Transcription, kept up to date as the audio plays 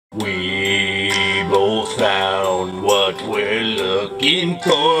We both found what we're looking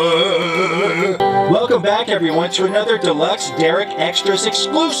for. Welcome back everyone to another Deluxe Derek Extras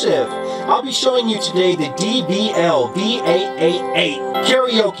exclusive. I'll be showing you today the DVL-V888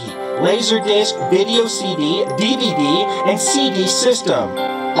 Karaoke Laserdisc Video CD, DVD, and CD system.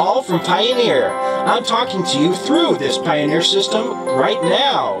 All from Pioneer. I'm talking to you through this Pioneer system right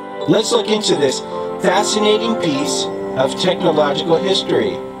now. Let's look into this fascinating piece of technological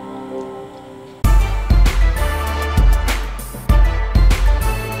history.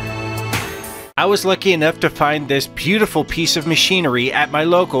 I was lucky enough to find this beautiful piece of machinery at my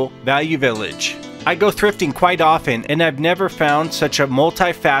local Value Village. I go thrifting quite often and I've never found such a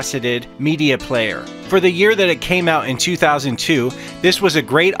multifaceted media player. For the year that it came out in 2002, this was a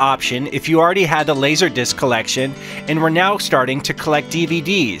great option if you already had a Laserdisc collection and were now starting to collect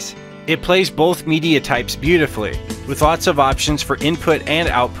DVDs. It plays both media types beautifully, with lots of options for input and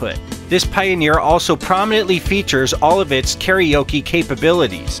output. This Pioneer also prominently features all of its karaoke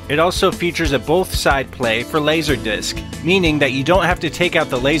capabilities. It also features a both side play for Laserdisc, meaning that you don't have to take out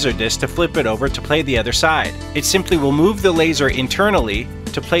the Laserdisc to flip it over to play the other side. It simply will move the laser internally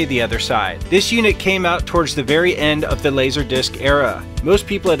to play the other side. This unit came out towards the very end of the Laserdisc era. Most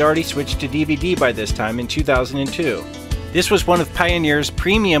people had already switched to DVD by this time in 2002. This was one of Pioneer's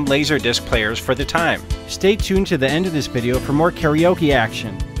premium Laserdisc players for the time. Stay tuned to the end of this video for more karaoke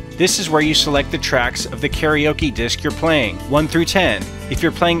action. This is where you select the tracks of the karaoke disc you're playing, 1 through 10. If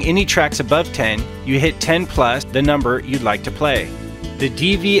you're playing any tracks above 10, you hit 10 plus the number you'd like to play. The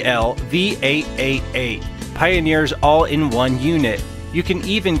DVL-V888, Pioneer's all-in-one unit. You can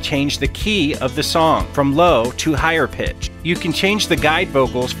even change the key of the song from low to higher pitch. You can change the guide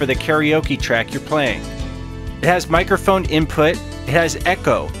vocals for the karaoke track you're playing. It has microphone input, it has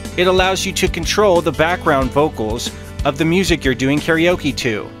echo. It allows you to control the background vocals of the music you're doing karaoke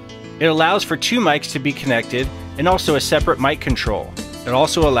to. It allows for 2 mics to be connected and also a separate mic control. It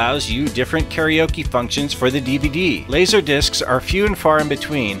also allows you different karaoke functions for the DVD. Laserdiscs are few and far in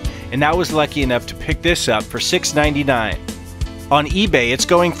between, and I was lucky enough to pick this up for $6.99. On eBay, it's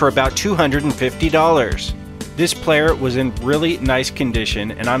going for about $250. This player was in really nice condition,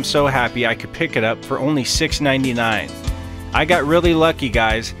 and I'm so happy I could pick it up for only $6.99. I got really lucky,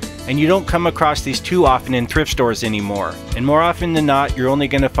 guys. And you don't come across these too often in thrift stores anymore. And more often than not, you're only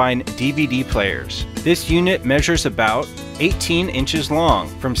going to find DVD players. This unit measures about 18 inches long.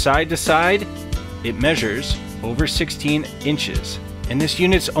 From side to side, it measures over 16 inches. And this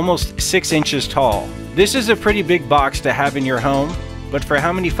unit's almost 6 inches tall. This is a pretty big box to have in your home, but for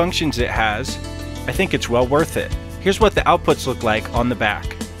how many functions it has, I think it's well worth it. Here's what the outputs look like on the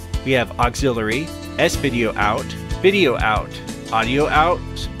back. We have auxiliary, S-video out, audio out,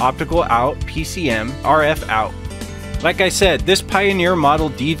 optical out, PCM, RF out. Like I said, this Pioneer model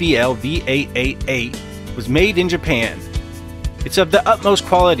DVL-V888 was made in Japan. It's of the utmost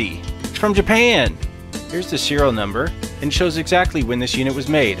quality. It's from Japan. Here's the serial number and shows exactly when this unit was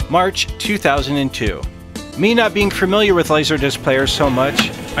made, March 2002. Me not being familiar with Laserdisc players so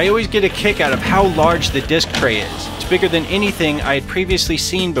much, I always get a kick out of how large the disc tray is. It's bigger than anything I had previously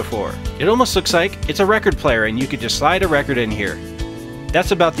seen before. It almost looks like it's a record player and you could just slide a record in here.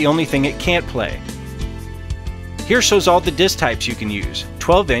 That's about the only thing it can't play. Here shows all the disc types you can use.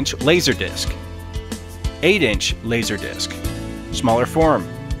 12-inch Laserdisc, 8-inch Laserdisc, smaller form,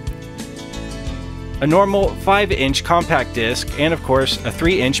 a normal 5-inch compact disc, and of course a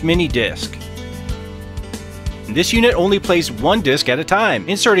 3-inch mini disc. This unit only plays 1 disc at a time.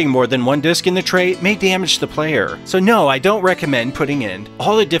 Inserting more than 1 disc in the tray may damage the player. So no, I don't recommend putting in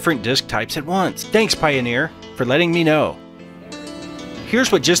all the different disc types at once. Thanks Pioneer for letting me know. Here's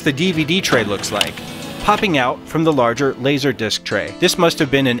what just the DVD tray looks like, popping out from the larger Laserdisc tray. This must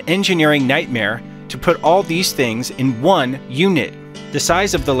have been an engineering nightmare to put all these things in one unit. The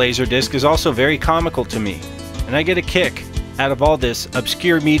size of the Laserdisc is also very comical to me, and I get a kick out of all this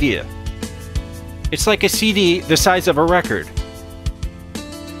obscure media. It's like a CD the size of a record.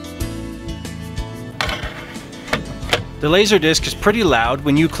 The Laserdisc is pretty loud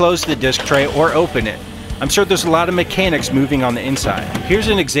when you close the disc tray or open it. I'm sure there's a lot of mechanics moving on the inside. Here's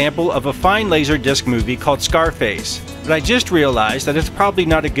an example of a fine Laserdisc movie called Scarface, but I just realized that it's probably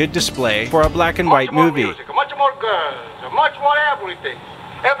not a good display for a black and white movie. Music, much more girls, much more everything.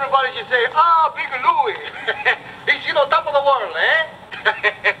 Everybody should say, ah, Big Louie. He's, top of the world, eh?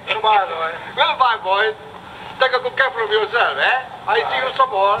 Goodbye, boys. take a good care of yourself, eh? I see you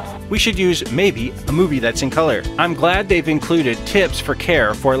some more. We should use maybe a movie that's in color. I'm glad they've included tips for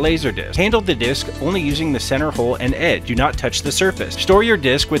care for a Laserdisc. Handle the disc only using the center hole and edge. Do not touch the surface. Store your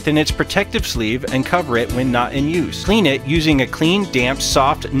disc within its protective sleeve and cover it when not in use. Clean it using a clean, damp,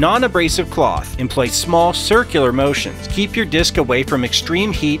 soft, non-abrasive cloth. Employ small circular motions. Keep your disc away from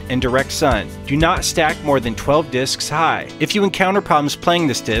extreme heat and direct sun. Do not stack more than 12 discs high. If you encounter problems playing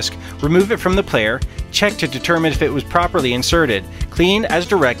this disc, remove it from the player, check to determine if it was properly inserted, clean as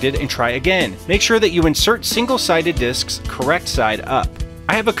directed, and try again. Make sure that you insert single-sided discs correct side up.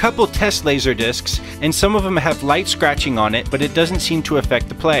 I have a couple test laser discs, and some of them have light scratching on it, but it doesn't seem to affect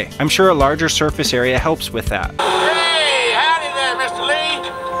the play. I'm sure a larger surface area helps with that. Hey, howdy there, Mr. Lee.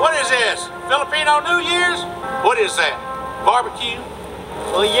 What is this? Filipino New Year's? What is that? Barbecue?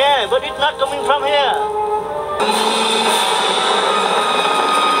 Oh yeah, but it's not coming from here.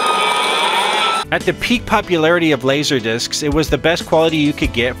 At the peak popularity of Laserdiscs, it was the best quality you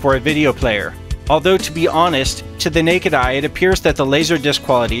could get for a video player. Although, to be honest, to the naked eye it appears that the Laserdisc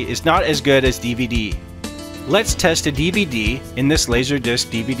quality is not as good as DVD. Let's test a DVD in this Laserdisc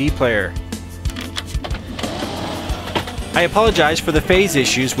DVD player. I apologize for the phase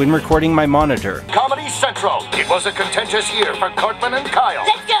issues when recording my monitor. Comedy Central. It was a contentious year for Cartman and Kyle.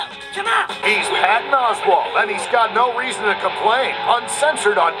 Let's go! Come on! He's Patton Oswalt, and he's got no reason to complain.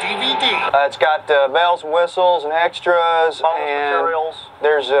 Uncensored on DVD. It's got bells and whistles and extras and materials.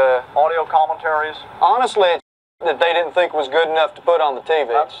 There's audio commentaries. Honestly, it's that they didn't think was good enough to put on the TV.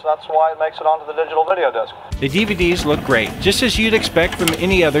 That's why it makes it onto the digital video disc. The DVDs look great, just as you'd expect from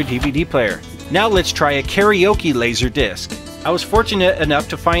any other DVD player. Now let's try a karaoke laser disc. I was fortunate enough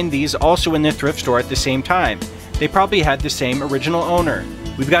to find these also in the thrift store at the same time. They probably had the same original owner.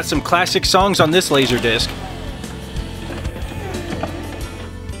 We've got some classic songs on this laser disc.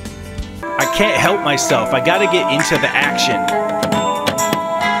 I can't help myself, I gotta get into the action.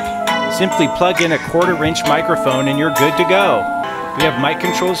 Simply plug in a 1/4-inch microphone and you're good to go. We have mic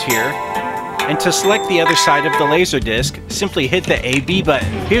controls here. And to select the other side of the Laserdisc, simply hit the A-B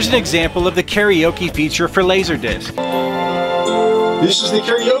button. Here's an example of the karaoke feature for Laserdisc. This is the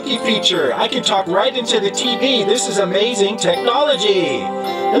karaoke feature. I can talk right into the TV. This is amazing technology.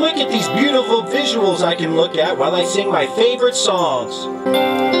 And look at these beautiful visuals I can look at while I sing my favorite songs.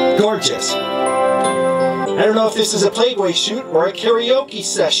 Gorgeous. I don't know if this is a Playboy shoot or a karaoke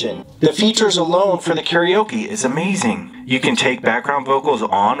session. The features alone for the karaoke is amazing. You can take background vocals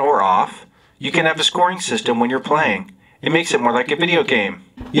on or off. You can have a scoring system when you're playing. It makes it more like a video game.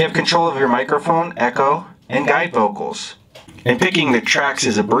 You have control of your microphone, echo, and guide vocals. And picking the tracks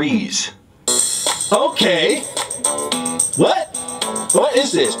is a breeze. Okay. What? What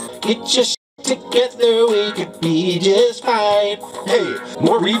is this? Get your shit together, we could be just fine. Hey,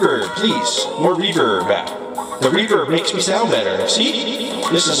 more reverb, please. More reverb. The reverb makes me sound better. See?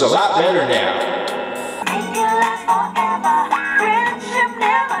 This is a lot better now.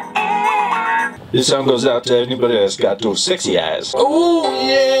 This song goes out to anybody that's got those sexy eyes. Oh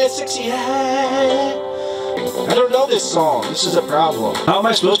yeah, sexy eyes. I don't know this song. This is a problem. How am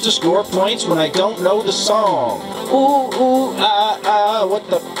I supposed to score points when I don't know the song? Ooh, ooh, ah, ah, what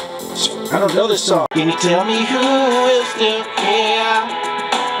the... I don't know this song. Can you tell me who will still care?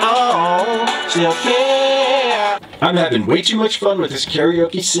 Oh, still care. I'm having way too much fun with this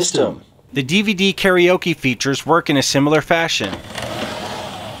karaoke system. The DVD karaoke features work in a similar fashion.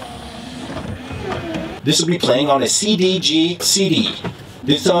 This will be playing on a CDG CD.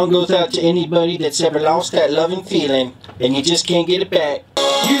 This song goes out to anybody that's ever lost that loving feeling and you just can't get it back.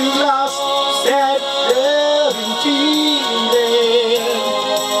 You lost that loving feeling.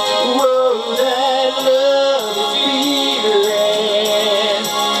 Whoa, that loving feeling.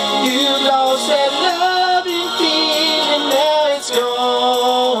 You lost that loving feeling, now it's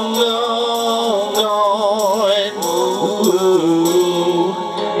gone, gone, gone. Ooh.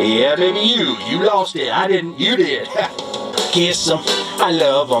 Yeah, baby, you lost it. I didn't, you did. Kiss them, I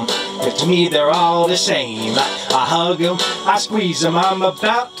love them, but to me they're all the same. I hug them, I squeeze them, I'm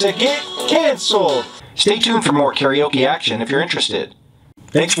about to get canceled. Stay tuned for more karaoke action if you're interested.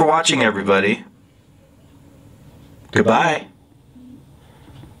 Thanks for watching, everybody. Goodbye.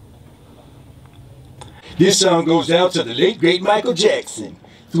 This song goes out to the late great Michael Jackson.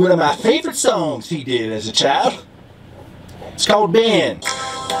 It's one of my favorite songs he did as a child. It's called Ben.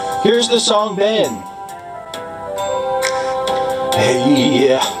 Here's the song Ben. Hey,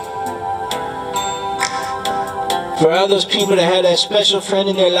 yeah. For all those people that had that special friend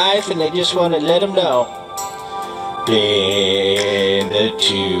in their life and they just want to let them know. Then the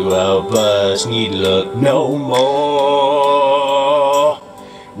two of us need look no more.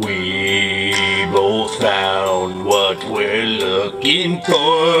 We both found what we're looking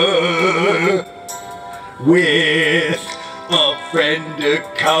for. With a friend to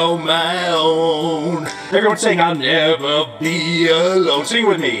call my own. Everyone sing, I'll never be alone. Sing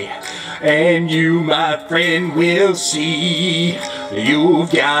with me. And you, my friend, will see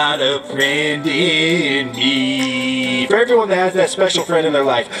you've got a friend in me. For everyone that has that special friend in their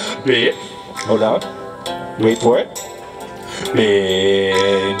life. Hold on. Wait for it.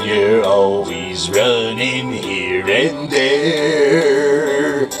 Ben, you're always running here and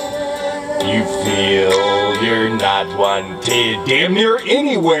there. You feel you're not wanted damn near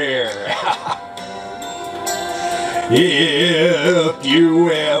anywhere. If you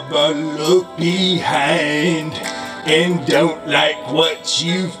ever look behind and don't like what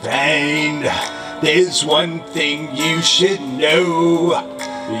you find, there's one thing you should know.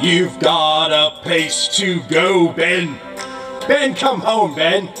 You've got a place to go, Ben. Ben, come home,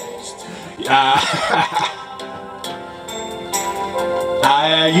 Ben.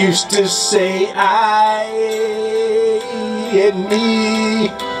 I used to say I and me,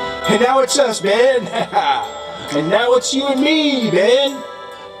 and now it's us, Ben. And now it's you and me, Ben.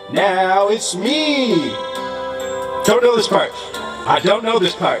 Now it's me. Don't know this part. I don't know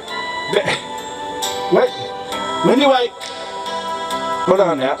this part. What? When do I? Hold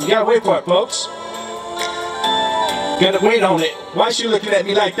on now. You gotta wait for it, folks. Gotta wait on it. Why is she looking at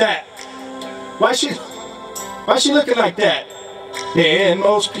me like that? Why is she looking like that? And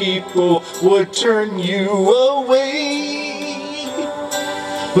most people would turn you away.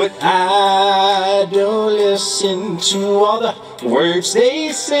 But I don't listen to all the words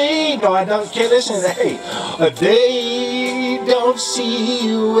they say. No, I can't listen to that. Hey, they don't see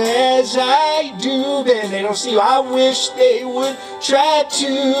you as I do. Then they don't see you. I wish they would try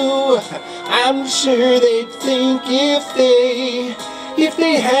to. I'm sure they'd think if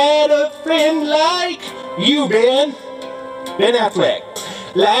they had a friend like you, Ben Affleck.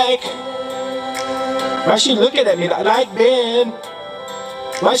 Like, why is she looking at me like Ben?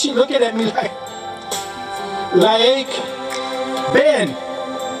 Why is she looking at me like Ben?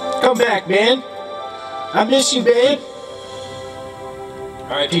 Come back, Ben. I miss you, Ben.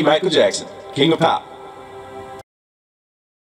 R.I.P. Michael Jackson, King of Pop.